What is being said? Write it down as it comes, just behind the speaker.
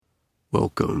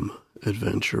Welcome,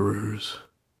 adventurers.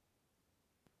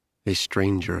 A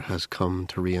stranger has come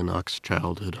to Rhiannoc's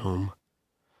childhood home,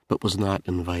 but was not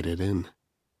invited in,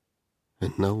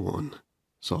 and no one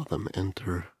saw them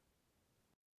enter.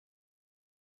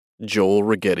 Joel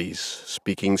Rigetti's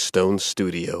Speaking Stone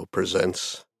Studio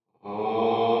presents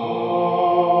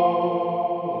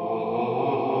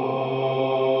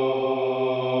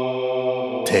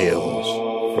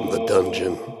Tales from the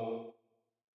Dungeon.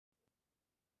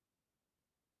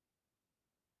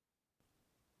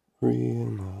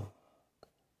 Rhiannoc.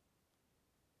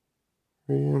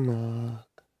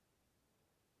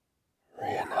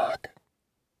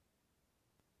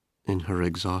 In her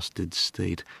exhausted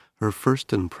state, her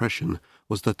first impression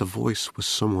was that the voice was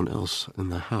someone else in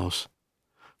the house.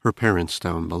 Her parents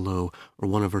down below, or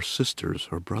one of her sisters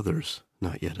or brothers,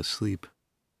 not yet asleep.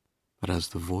 But as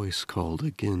the voice called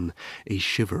again, a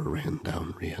shiver ran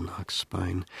down Rhiannoc's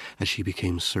spine as she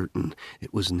became certain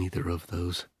it was neither of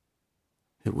those.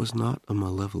 It was not a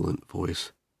malevolent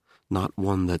voice, not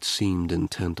one that seemed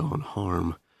intent on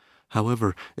harm.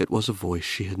 However, it was a voice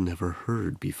she had never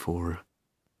heard before,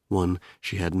 one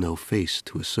she had no face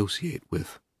to associate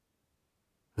with.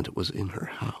 And it was in her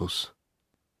house.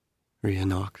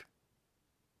 "Rhiannoc,"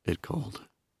 it called.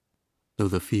 Though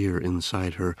the fear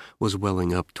inside her was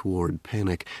welling up toward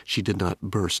panic, she did not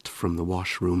burst from the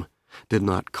washroom, did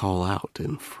not call out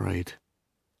in fright.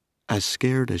 As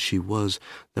scared as she was,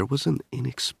 there was an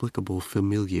inexplicable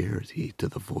familiarity to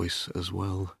the voice as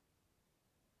well.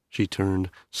 She turned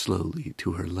slowly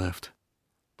to her left,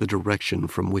 the direction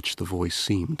from which the voice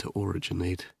seemed to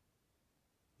originate.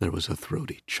 There was a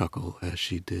throaty chuckle as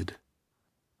she did.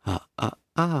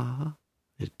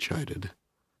 It chided.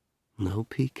 No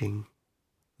peeking.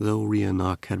 Though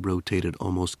Rhiannoc had rotated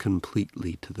almost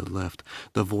completely to the left,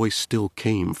 the voice still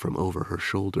came from over her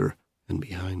shoulder and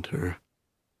behind her.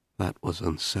 That was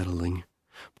unsettling,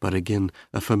 but again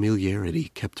a familiarity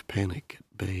kept panic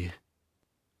at bay.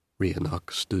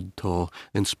 Rhiannoc stood tall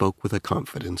and spoke with a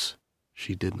confidence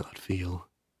she did not feel.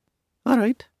 "All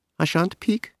right, I shan't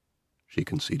peek," she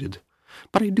conceded,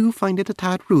 "but I do find it a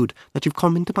tad rude that you've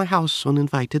come into my house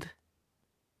uninvited."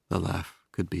 The laugh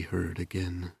could be heard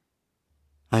again.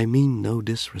 "I mean no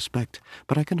disrespect,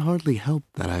 but I can hardly help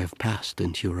that I have passed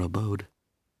into your abode."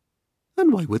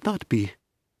 "And why would that be?"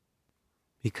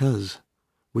 "Because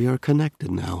we are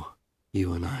connected now,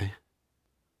 you and I,"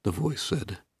 the voice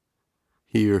said.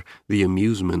 Here the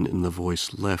amusement in the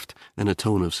voice left, and a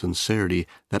tone of sincerity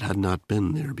that had not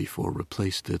been there before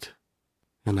replaced it.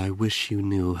 "And I wish you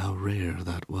knew how rare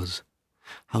that was,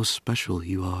 how special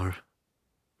you are."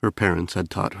 Her parents had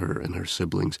taught her and her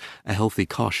siblings a healthy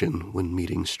caution when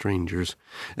meeting strangers,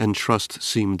 and trust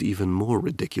seemed even more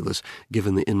ridiculous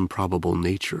given the improbable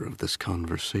nature of this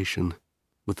conversation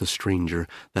with a stranger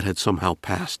that had somehow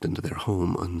passed into their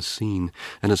home unseen,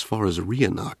 and as far as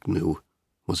Rhiannoc knew,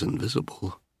 was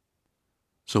invisible.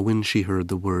 So when she heard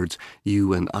the words,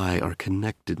 "You and I are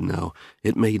connected now,"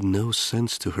 it made no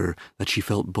sense to her that she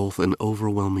felt both an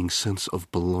overwhelming sense of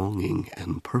belonging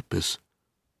and purpose,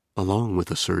 along with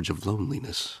a surge of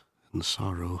loneliness and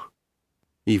sorrow.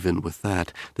 Even with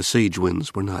that, the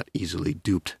Sagewinds were not easily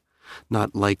duped,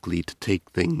 not likely to take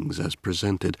things as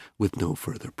presented with no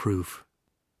further proof.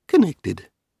 "Connected,"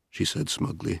 she said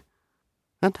smugly.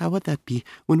 "And how would that be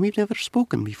when we've never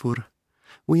spoken before?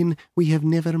 When we have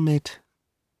never met?"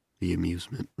 The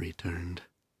amusement returned.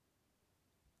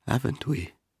 "Haven't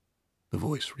we?" the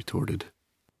voice retorted.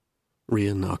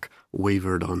 Rhiannoc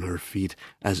wavered on her feet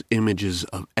as images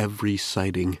of every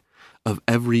sighting, of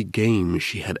every game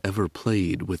she had ever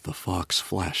played with the fox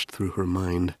flashed through her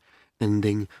mind,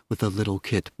 ending with the little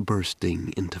kit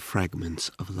bursting into fragments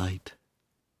of light.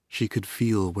 She could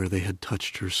feel where they had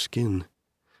touched her skin,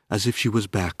 as if she was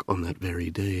back on that very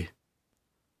day.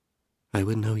 "I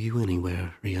would know you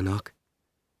anywhere, Rhiannoc,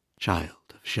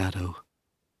 child of shadow."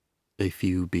 A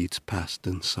few beats passed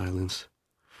in silence.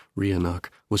 Rhiannoc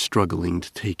was struggling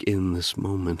to take in this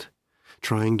moment,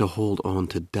 trying to hold on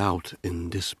to doubt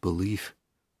and disbelief.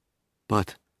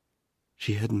 But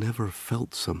she had never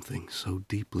felt something so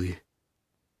deeply.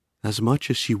 As much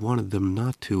as she wanted them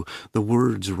not to, the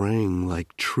words rang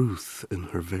like truth in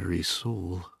her very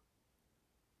soul.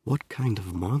 What kind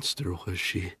of monster was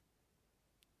she?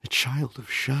 A child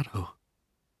of shadow.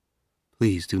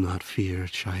 Please do not fear,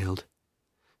 child.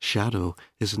 Shadow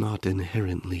is not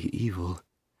inherently evil.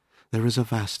 There is a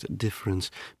vast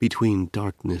difference between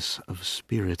darkness of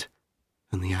spirit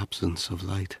and the absence of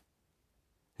light.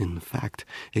 In fact,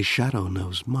 a shadow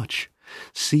knows much,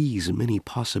 sees many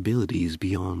possibilities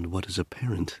beyond what is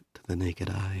apparent to the naked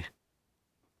eye.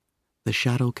 The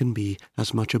shadow can be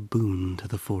as much a boon to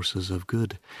the forces of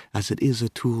good as it is a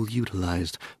tool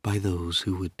utilized by those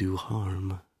who would do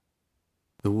harm.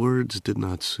 The words did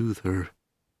not soothe her,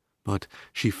 but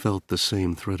she felt the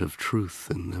same thread of truth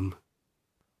in them.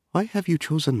 "Why have you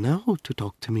chosen now to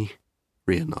talk to me?"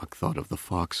 Rhiannoch thought of the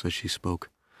fox as she spoke.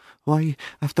 "Why,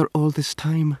 after all this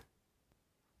time?"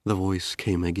 The voice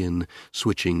came again,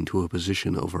 switching to a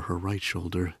position over her right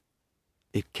shoulder.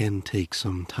 "It can take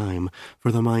some time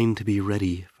for the mind to be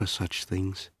ready for such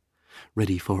things,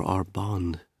 ready for our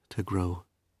bond to grow.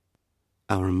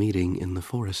 Our meeting in the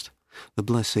forest, the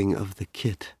blessing of the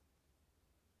kit.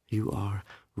 You are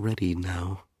ready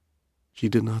now." She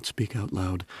did not speak out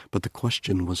loud, but the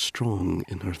question was strong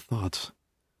in her thoughts.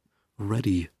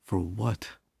 Ready for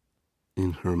what?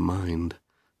 In her mind,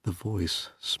 the voice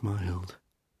smiled.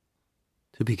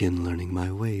 "To begin learning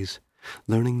my ways,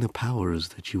 learning the powers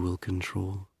that you will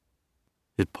control."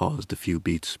 It paused a few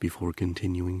beats before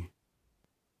continuing.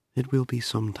 "It will be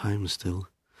some time still,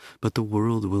 but the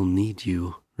world will need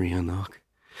you, Rhiannoch,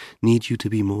 need you to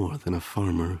be more than a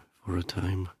farmer for a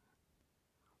time."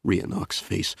 Rhiannoch's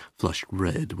face flushed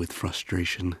red with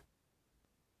frustration.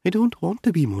 "I don't want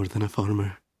to be more than a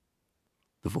farmer."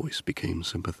 The voice became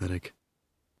sympathetic.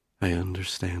 "I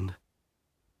understand.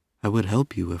 I would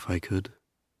help you if I could."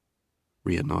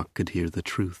 Rhiannoch could hear the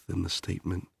truth in the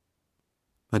statement.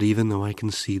 "But even though I can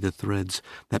see the threads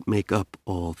that make up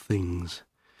all things,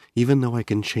 even though I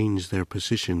can change their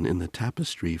position in the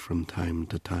tapestry from time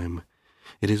to time,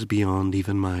 it is beyond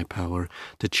even my power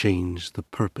to change the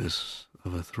purpose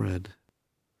of a thread."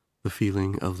 The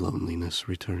feeling of loneliness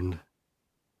returned.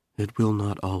 "It will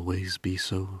not always be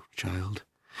so, child.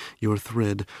 Your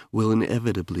thread will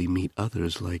inevitably meet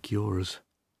others like yours,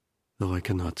 though I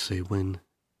cannot say when."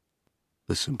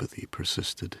 The sympathy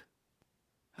persisted.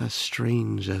 "As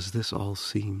strange as this all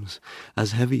seems,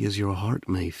 as heavy as your heart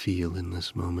may feel in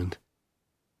this moment,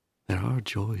 there are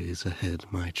joys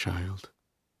ahead, my child.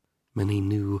 Many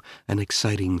new and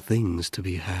exciting things to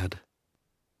be had.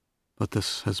 But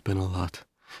this has been a lot,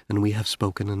 and we have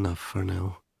spoken enough for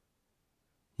now.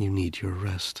 You need your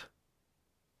rest."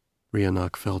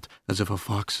 Rhiannoch felt as if a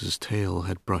fox's tail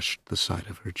had brushed the side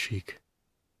of her cheek.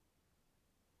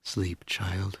 "Sleep,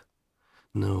 child.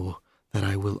 Know that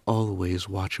I will always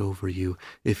watch over you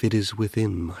if it is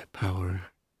within my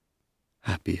power.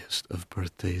 Happiest of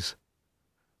birthdays.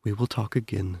 We will talk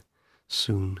again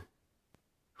soon."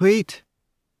 "Wait!"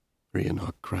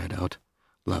 Rhiannoch cried out,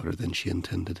 louder than she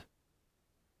intended.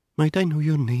 "Might I know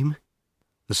your name?"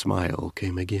 The smile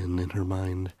came again in her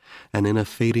mind, and in a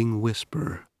fading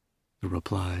whisper, the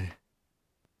reply,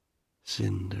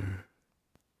 "Cinder."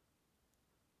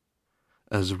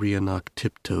 As Rhiannoch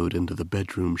tiptoed into the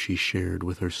bedroom she shared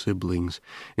with her siblings,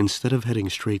 instead of heading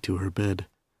straight to her bed,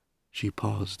 she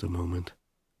paused a moment.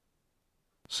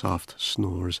 Soft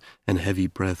snores and heavy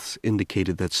breaths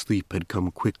indicated that sleep had come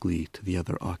quickly to the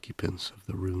other occupants of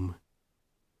the room.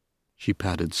 She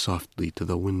padded softly to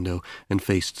the window and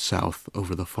faced south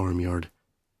over the farmyard,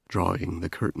 drawing the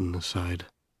curtain aside.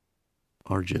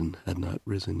 Arjun had not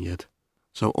risen yet,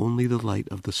 so only the light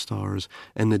of the stars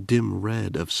and the dim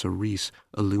red of cerise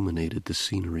illuminated the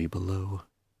scenery below.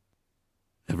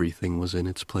 Everything was in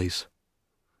its place,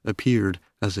 appeared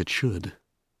as it should,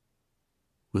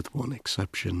 with one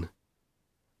exception.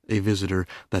 A visitor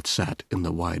that sat in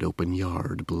the wide-open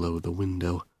yard below the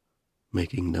window,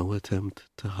 making no attempt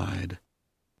to hide.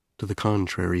 To the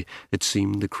contrary, it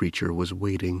seemed the creature was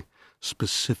waiting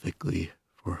specifically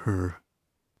for her.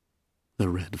 The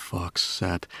red fox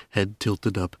sat, head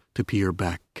tilted up, to peer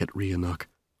back at Rhiannoch,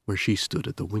 where she stood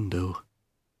at the window.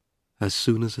 As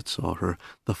soon as it saw her,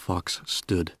 the fox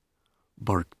stood,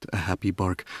 barked a happy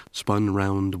bark, spun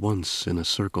round once in a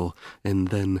circle, and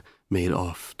then made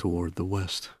off toward the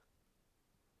west.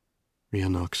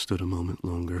 Rhiannoch stood a moment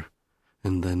longer,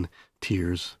 and then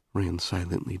tears ran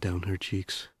silently down her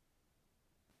cheeks.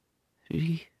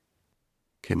 "Rhi,"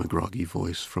 came a groggy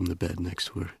voice from the bed next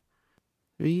to her.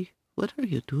 "Rhi, what are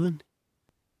you doing?"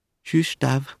 "Shush,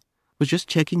 Dav. Was just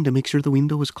checking to make sure the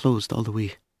window was closed all the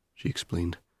way," she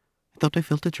explained. "I thought I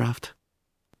felt a draft."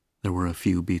 There were a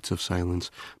few beats of silence,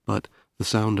 but the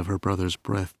sound of her brother's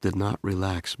breath did not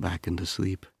relax back into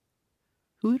sleep.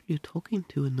 "Who are you talking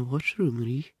to in the washroom,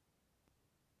 Rhi?"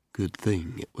 Good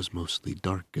thing it was mostly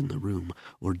dark in the room,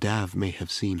 or Dav may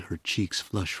have seen her cheeks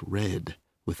flush red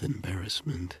with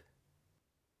embarrassment.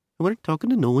 "I weren't talking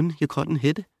to no one, you cotton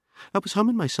head. I was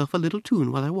humming myself a little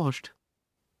tune while I washed."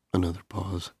 Another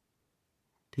pause.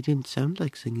 "They didn't sound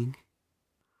like singing."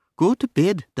 "Go to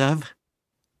bed, Dav,"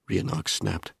 Rhiannoch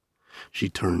snapped. She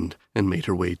turned and made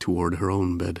her way toward her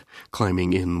own bed,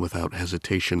 climbing in without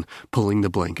hesitation, pulling the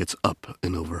blankets up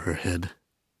and over her head.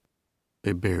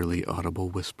 A barely audible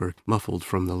whisper, muffled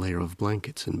from the layer of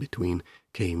blankets in between,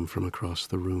 came from across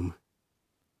the room.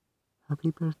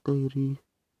 "Happy birthday, Ree."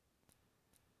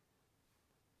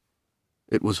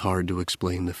 It was hard to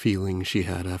explain the feeling she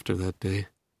had after that day.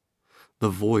 The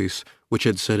voice, which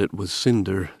had said it was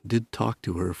Cinder, did talk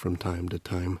to her from time to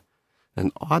time,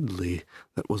 and oddly,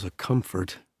 that was a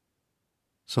comfort.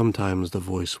 Sometimes the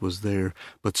voice was there,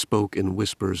 but spoke in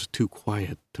whispers too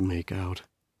quiet to make out.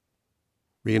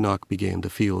 Rhiannoch began to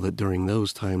feel that during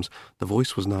those times the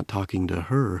voice was not talking to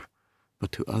her,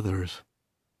 but to others,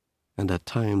 and at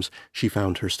times she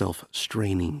found herself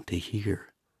straining to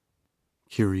hear,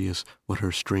 curious what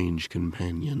her strange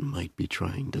companion might be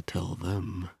trying to tell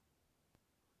them.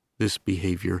 This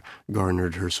behavior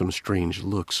garnered her some strange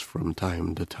looks from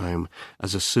time to time,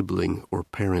 as a sibling or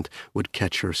parent would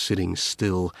catch her sitting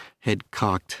still, head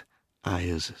cocked,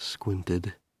 eyes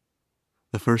squinted.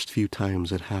 The first few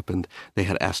times it happened, they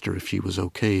had asked her if she was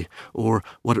okay, or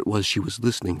what it was she was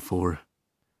listening for.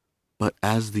 But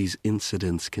as these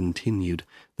incidents continued,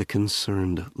 the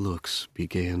concerned looks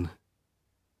began.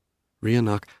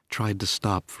 Rhiannoch tried to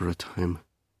stop for a time,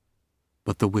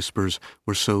 but the whispers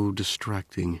were so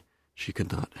distracting she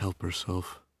could not help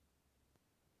herself.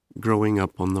 Growing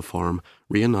up on the farm,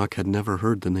 Rhiannoch had never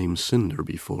heard the name Cinder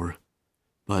before,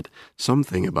 but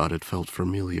something about it felt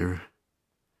familiar.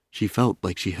 She felt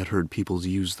like she had heard people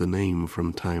use the name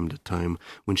from time to time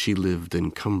when she lived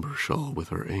in Cumbershaw with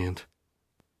her aunt.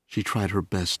 She tried her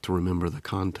best to remember the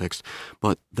context,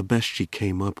 but the best she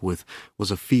came up with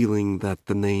was a feeling that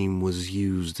the name was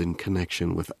used in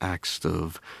connection with acts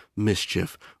of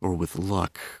mischief or with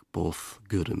luck, both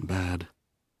good and bad.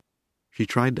 She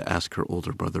tried to ask her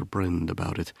older brother Brend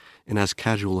about it in as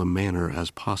casual a manner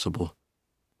as possible,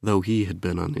 though he had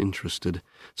been uninterested,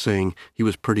 saying he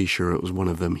was pretty sure it was one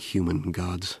of them human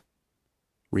gods.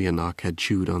 Rhiannoch had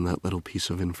chewed on that little piece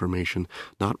of information,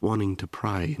 not wanting to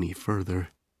pry any further.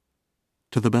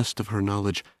 To the best of her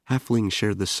knowledge, halflings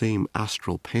shared the same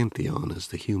astral pantheon as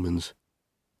the humans,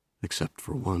 except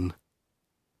for one.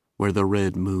 Where the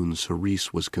red moon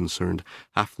Cerise was concerned,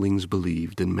 halflings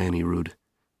believed in Manirud,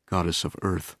 goddess of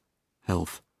earth,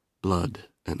 health, blood,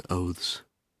 and oaths.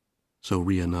 So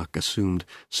Rhiannoch assumed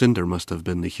Cinder must have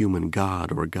been the human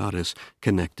god or goddess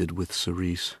connected with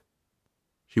Cerise.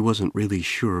 She wasn't really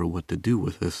sure what to do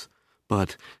with this,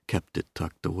 but kept it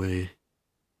tucked away.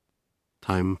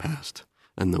 Time passed,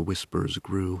 and the whispers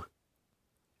grew.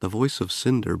 The voice of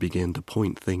Cinder began to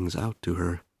point things out to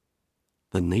her.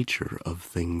 The nature of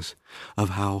things, of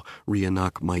how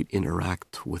Rhiannoch might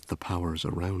interact with the powers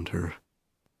around her.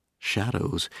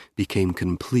 Shadows became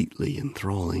completely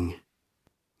enthralling.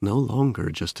 No longer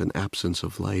just an absence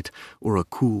of light or a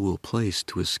cool place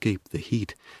to escape the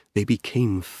heat, they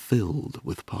became filled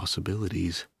with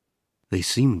possibilities. They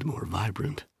seemed more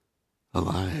vibrant,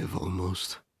 alive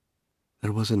almost.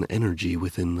 There was an energy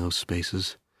within those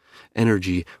spaces,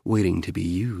 energy waiting to be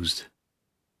used.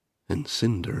 And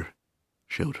Cinder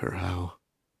showed her how.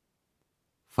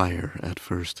 Fire at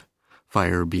first,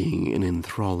 fire being an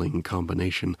enthralling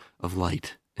combination of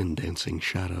light and dancing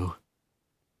shadow.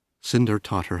 Cinder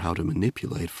taught her how to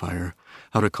manipulate fire,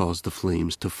 how to cause the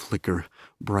flames to flicker,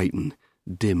 brighten,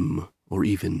 dim, or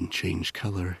even change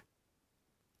color.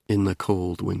 In the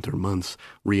cold winter months,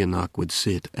 Rhiannoch would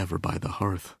sit ever by the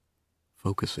hearth,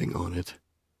 focusing on it.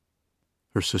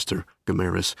 Her sister,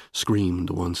 Gamaris,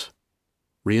 screamed once.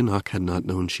 Rhiannoch had not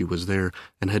known she was there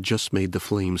and had just made the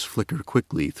flames flicker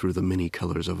quickly through the many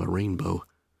colors of a rainbow,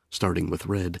 starting with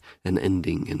red and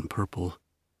ending in purple.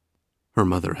 Her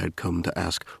mother had come to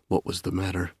ask what was the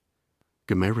matter.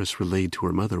 Gamaris relayed to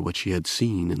her mother what she had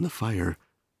seen in the fire.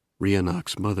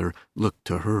 Rhiannoch's mother looked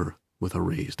to her with a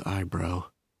raised eyebrow.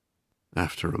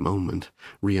 After a moment,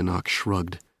 Rhiannoch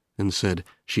shrugged and said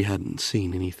she hadn't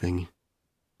seen anything.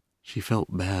 She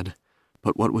felt bad,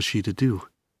 but what was she to do?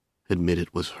 Admit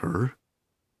it was her?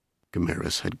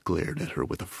 Gamaris had glared at her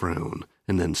with a frown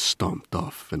and then stomped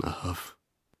off in a huff.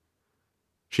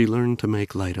 She learned to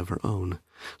make light of her own,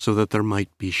 so that there might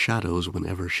be shadows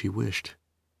whenever she wished.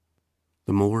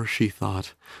 The more she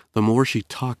thought, the more she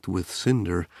talked with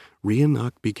Cinder,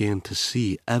 Rhiannoch began to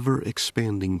see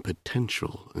ever-expanding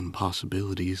potential and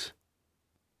possibilities.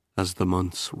 As the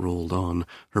months rolled on,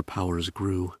 her powers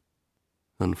grew.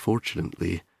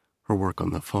 Unfortunately, her work on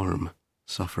the farm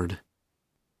suffered.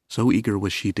 So eager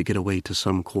was she to get away to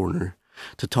some corner,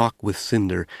 to talk with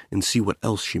Cinder and see what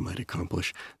else she might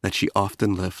accomplish, that she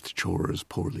often left chores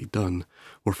poorly done,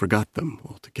 or forgot them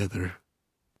altogether.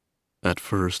 At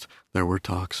first, there were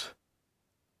talks,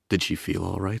 Did she feel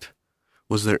all right?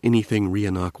 Was there anything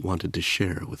Rhiannoch wanted to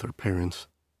share with her parents?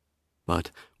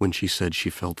 But when she said she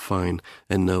felt fine,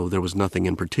 and no, there was nothing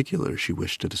in particular she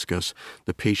wished to discuss,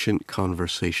 the patient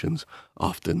conversations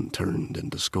often turned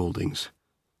into scoldings.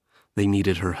 They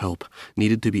needed her help,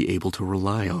 needed to be able to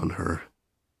rely on her.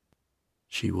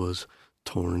 She was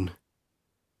torn.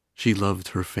 She loved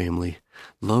her family,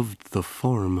 loved the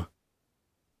farm,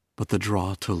 but the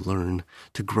draw to learn,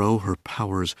 to grow her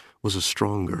powers, was a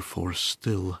stronger force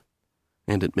still,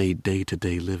 and it made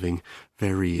day-to-day living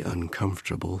very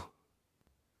uncomfortable.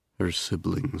 Her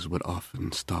siblings would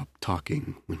often stop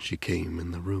talking when she came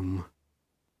in the room.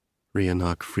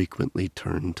 Rhiannoch frequently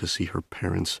turned to see her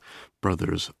parents,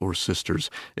 brothers, or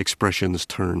sisters' expressions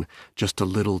turn just a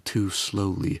little too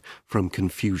slowly from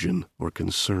confusion or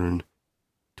concern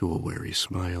to a wary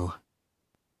smile.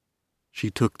 She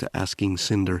took to asking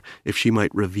Cinder if she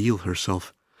might reveal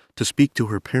herself, to speak to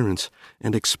her parents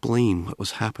and explain what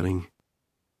was happening.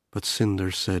 But Cinder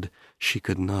said she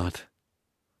could not,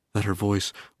 that her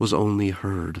voice was only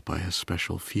heard by a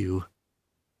special few.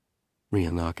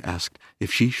 Rhiannoch asked if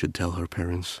she should tell her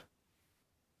parents.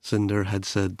 Cinder had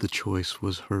said the choice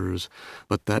was hers,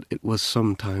 but that it was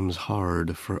sometimes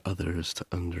hard for others to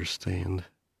understand.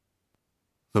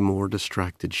 The more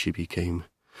distracted she became,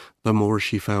 the more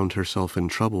she found herself in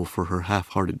trouble for her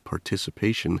half-hearted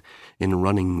participation in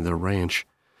running the ranch,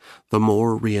 the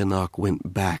more Rhiannoch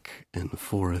went back and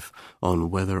forth on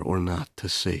whether or not to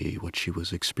say what she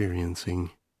was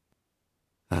experiencing.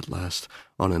 At last,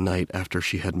 on a night after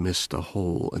she had missed a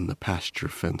hole in the pasture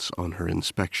fence on her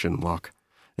inspection walk,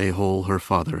 a hole her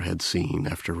father had seen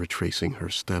after retracing her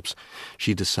steps,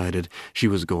 she decided she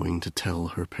was going to tell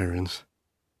her parents.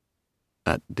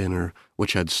 At dinner,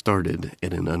 which had started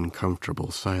in an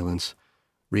uncomfortable silence,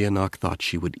 Rhiannoch thought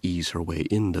she would ease her way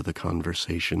into the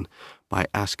conversation by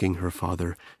asking her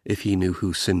father if he knew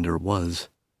who Cinder was,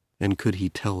 and could he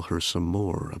tell her some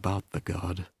more about the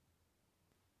god.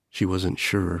 She wasn't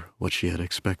sure what she had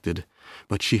expected,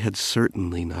 but she had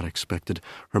certainly not expected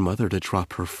her mother to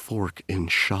drop her fork in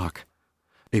shock,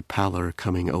 a pallor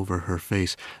coming over her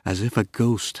face as if a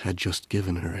ghost had just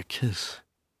given her a kiss.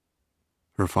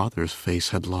 Her father's face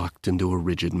had locked into a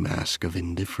rigid mask of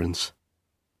indifference.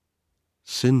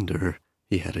 Cinder,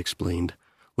 he had explained,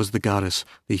 was the goddess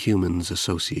the humans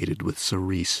associated with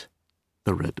Cerise,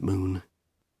 the Red Moon.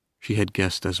 She had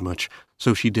guessed as much,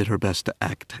 so she did her best to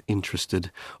act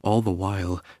interested, all the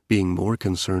while being more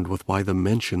concerned with why the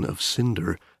mention of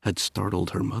Cinder had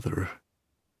startled her mother.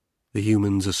 The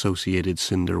humans associated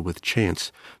Cinder with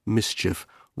chance, mischief,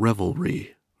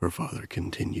 revelry, her father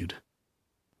continued.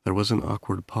 There was an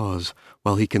awkward pause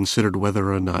while he considered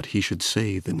whether or not he should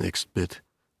say the next bit.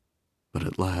 But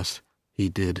at last he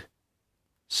did.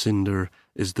 Cinder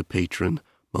is the patron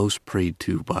most prayed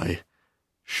to by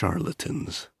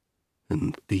charlatans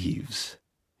and thieves,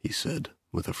 he said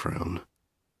with a frown.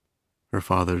 Her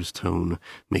father's tone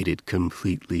made it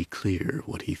completely clear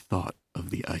what he thought of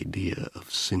the idea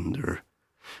of Cinder,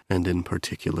 and in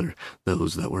particular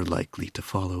those that were likely to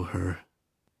follow her.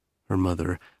 Her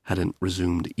mother hadn't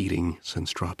resumed eating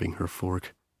since dropping her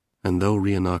fork, and though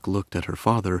Rhiannoch looked at her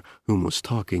father, whom was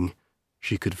talking,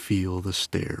 she could feel the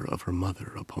stare of her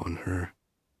mother upon her.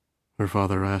 Her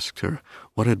father asked her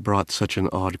what had brought such an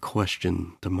odd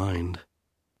question to mind.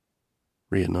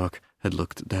 Rhiannoch had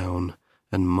looked down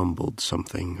and mumbled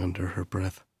something under her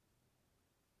breath.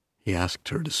 He asked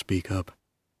her to speak up.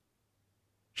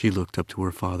 She looked up to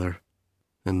her father,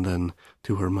 and then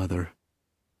to her mother.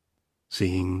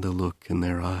 Seeing the look in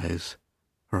their eyes,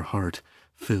 her heart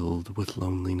filled with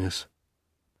loneliness,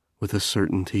 with a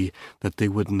certainty that they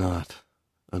would not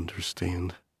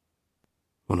understand.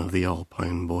 One of the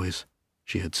Alpine boys,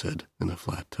 she had said in a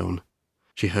flat tone.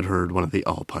 She had heard one of the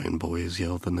Alpine boys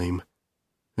yell the name,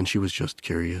 and she was just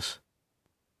curious.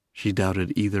 She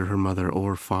doubted either her mother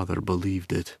or father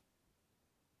believed it,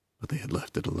 but they had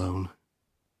left it alone.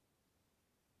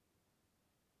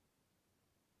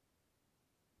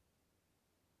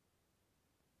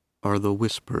 Are the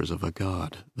whispers of a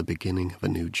god the beginning of a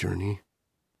new journey,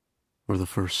 or the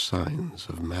first signs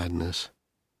of madness?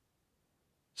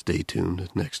 Stay tuned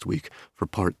next week for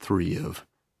part 3 of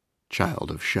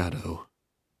Child of Shadow,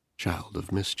 Child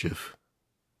of Mischief.